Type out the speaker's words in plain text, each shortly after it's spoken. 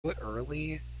do it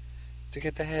early to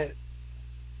get the hit,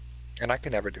 and I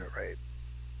can never do it right.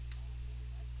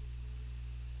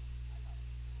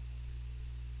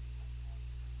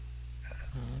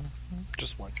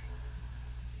 Just one.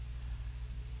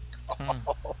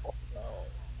 Oh no!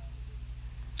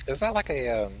 Is that like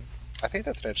a I think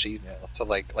that's an achievement to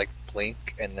like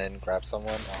blink and then grab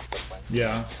someone off the plane.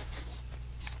 Yeah.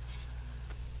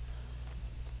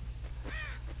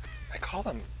 I call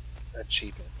them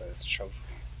achievement, but it's trophy.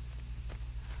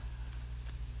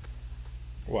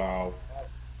 Wow.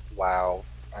 Wow,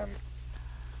 I'm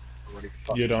already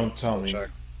fucking. You don't tell me.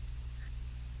 Checks.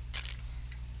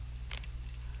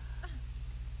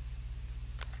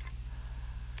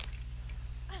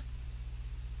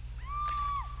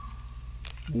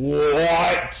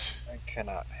 What? I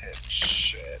cannot hit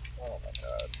shit. Oh my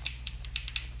god.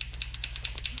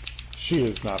 She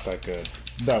is not that good.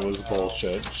 That was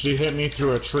bullshit. She hit me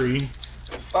through a tree.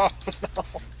 Oh no.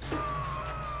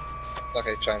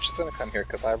 Okay, John, she's gonna come here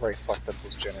because I've already fucked up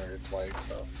this generator twice,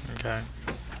 so. Okay.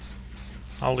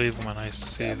 I'll leave when I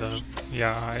see the...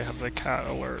 Yeah, I have the cat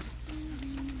alert.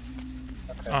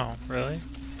 Okay. Oh, really?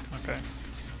 Okay.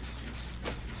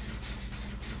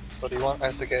 So do you want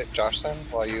us to get Josh then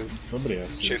while you Somebody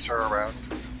has to chase her around?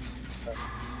 Okay.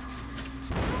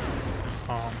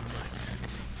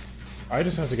 I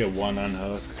just have to get one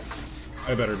unhook.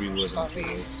 I better be living She's on through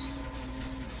me. this.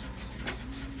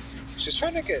 She's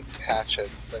trying to get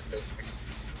hatchets, I think.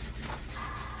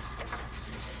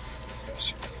 Yeah,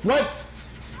 she What?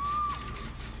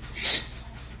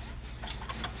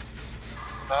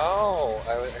 No,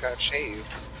 I got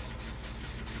chased.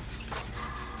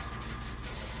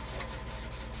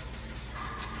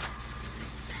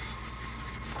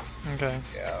 Okay.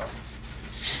 Yeah.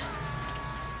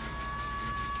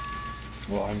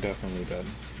 Well, I'm definitely dead.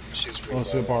 She's really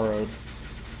Also borrowed.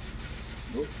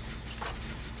 Oop.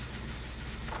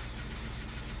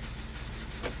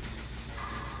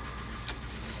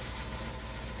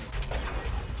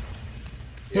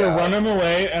 Here, run him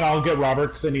away, and I'll get Robert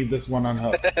because I need this one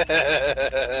unhook. You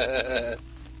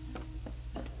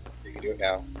can do it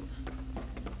now.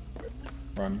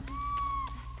 Run.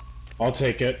 I'll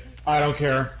take it. I don't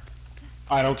care.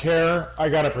 I don't care. I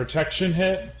got a protection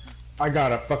hit. I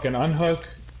got a fucking unhook.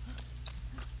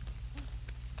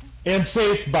 And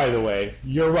safe, by the way.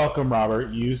 You're welcome, Robert.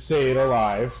 You stayed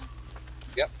alive.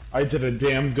 Yep. I did a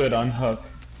damn good unhook.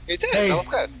 You did. Hey. That was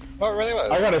good. Oh, it really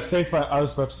was. I got a safe. I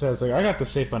was about to say, I was like, I got the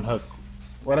safe unhook.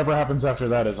 Whatever happens after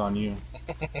that is on you.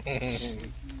 Okay,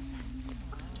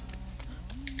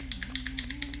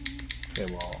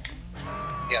 well.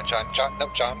 Yeah, John,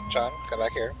 come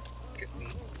back here. Get me.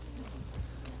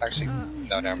 Actually,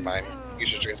 no, never mind. You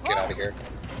should just get out of here.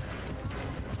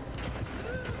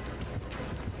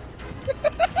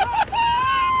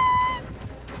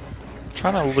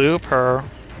 Trying to loop her.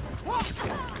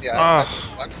 Yeah,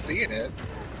 I'm seeing it.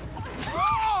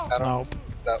 Nope.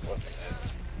 That wasn't it.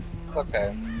 It's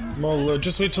okay. Well,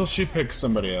 just wait till she picks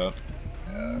somebody up.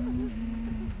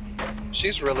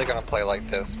 She's really gonna play like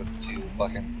this with two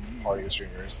fucking party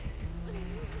streamers.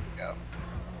 Yeah.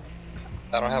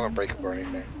 I don't have a breakup or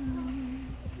anything.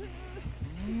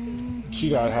 She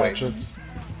got hatchets.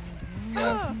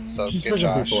 Yeah, so She's get picking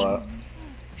Josh. people up.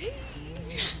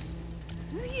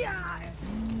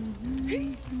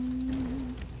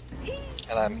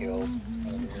 And I'm healed.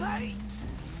 I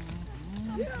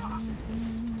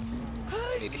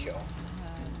need to heal.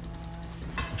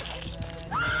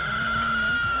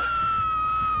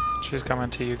 She's coming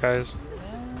to you guys.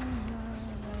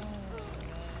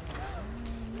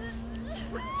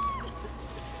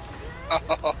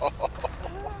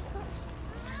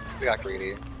 We got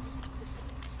greedy.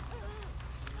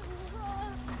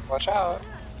 Watch out.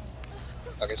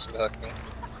 Okay, she's gonna hook me.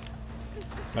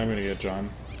 I'm gonna get John.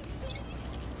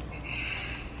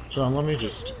 John, let me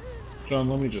just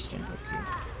unhook you.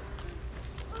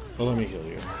 Well, let me heal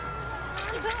you.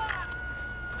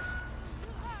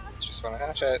 She's gonna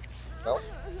hatch it. Nope.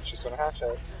 She's gonna hatch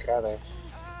it. Get out of there.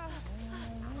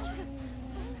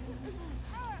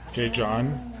 Okay,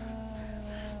 John.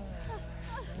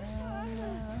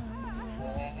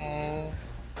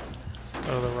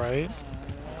 Go to the right.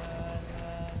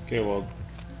 Okay, well.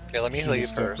 Okay, let me heal you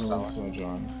she's first, definitely Alex. saw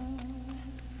John.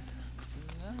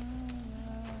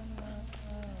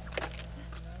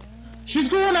 She's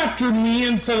going after me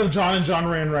instead of John, and John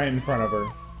ran right in front of her.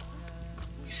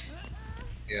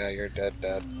 Yeah, you're dead.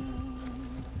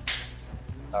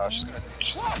 Oh, she's gonna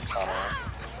tunnel.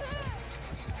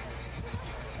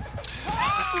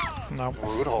 This is Nope.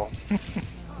 brutal.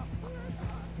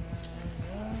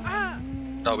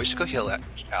 No, we should go heal that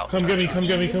out. Come get me, come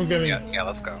get me, come get me. Yeah,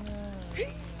 let's go.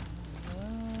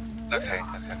 Okay,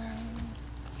 okay,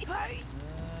 okay.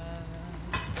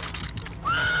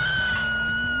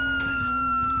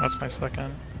 That's my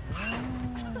second.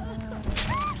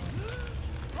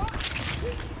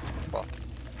 Well,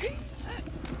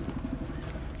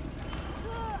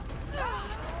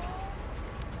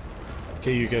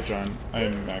 Okay, you get John.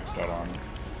 I'm maxed out on.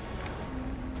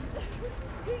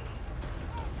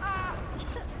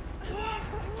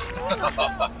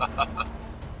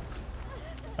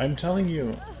 I'm telling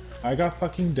you, I got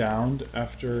fucking downed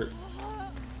after.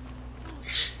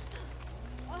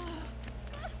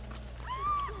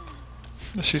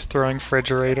 She's throwing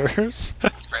refrigerators.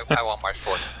 I want my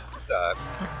fourth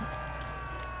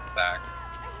back.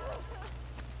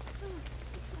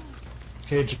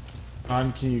 Okay,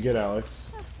 John, can you get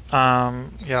Alex? Yeah,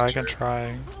 I can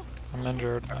try. I'm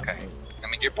injured. Man. Okay. I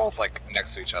mean, you're both like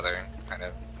next to each other, kind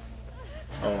of.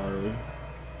 Oh, really?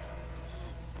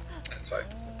 That's fine.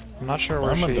 I'm not sure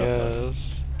where I'm she definitely-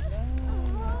 is.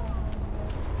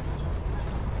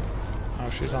 Oh,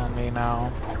 she's on me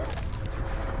now.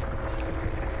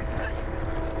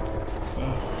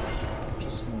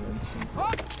 Just wanted some.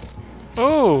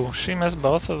 Oh, she missed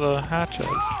both of the hatches.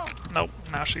 Nope,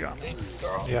 now she got me.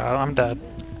 Girl. Yeah, I'm dead.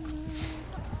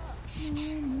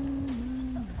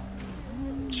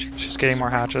 She's getting more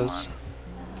hatches.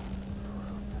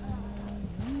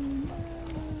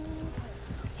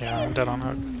 Yeah, I'm dead on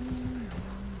her.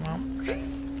 Well,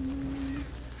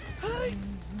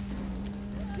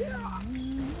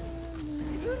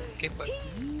 Keep it.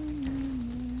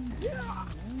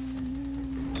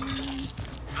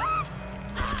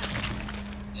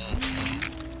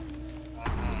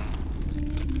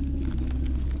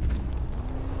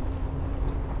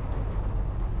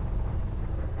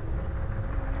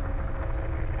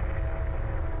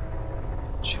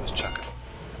 She was chucking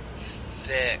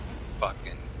thick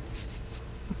fucking.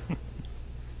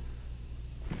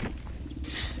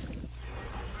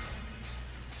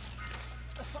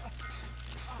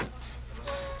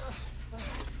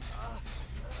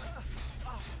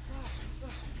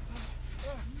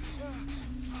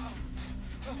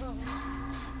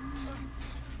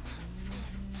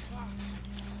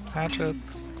 hatchet.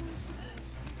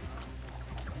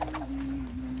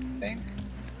 Thing.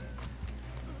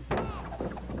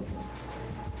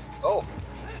 Oh,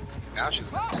 now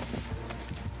she's missing.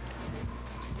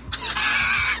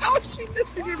 How is she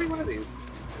missing every one of these?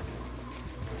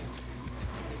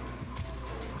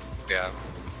 Yeah.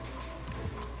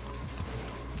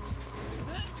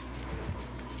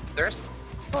 There's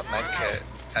a med kit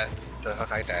at the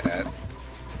hook I died at.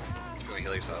 You go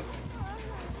heal yourself.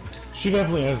 She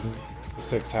definitely has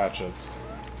 6 hatchets.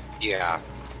 Yeah.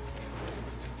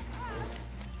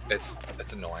 It's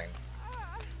annoying.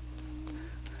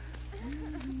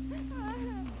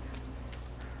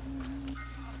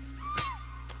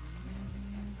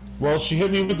 Well, she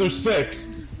hit me with her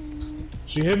 6th.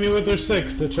 She hit me with her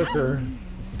 6th. It took her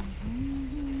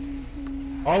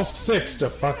all 6 to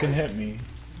fucking hit me.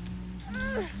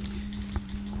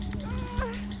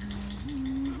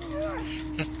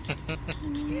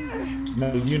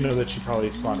 No, you know that she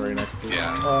probably spawned right next to it.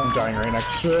 Yeah. Oh, I'm dying right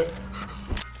next to it.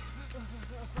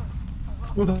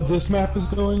 What this map is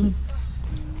doing?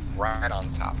 Right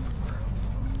on top.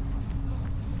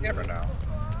 You never know.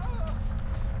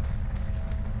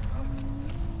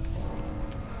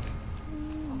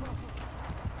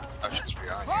 Oh, she's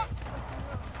beyond you.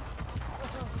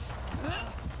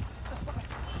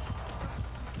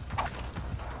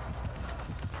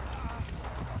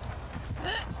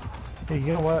 Hey,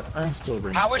 you know what? I'm still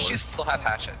bringing. How would she still have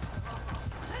hatchets?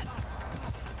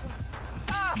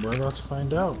 We're about to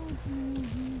find out.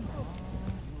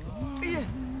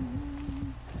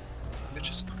 Which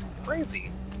is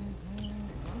crazy.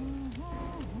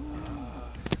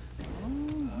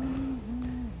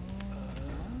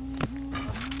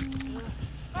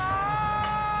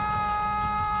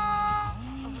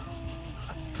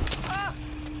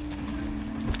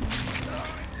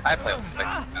 I play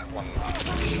like that one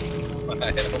when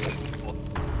I hit him will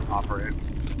operate.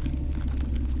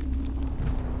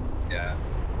 Yeah.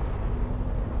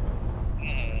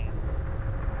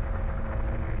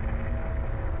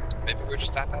 Maybe we're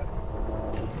just that bad.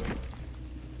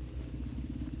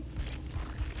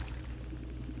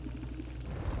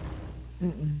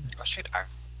 Oh shit, iron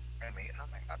meat. Oh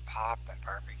my god, pop and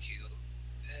barbecue,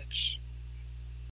 bitch.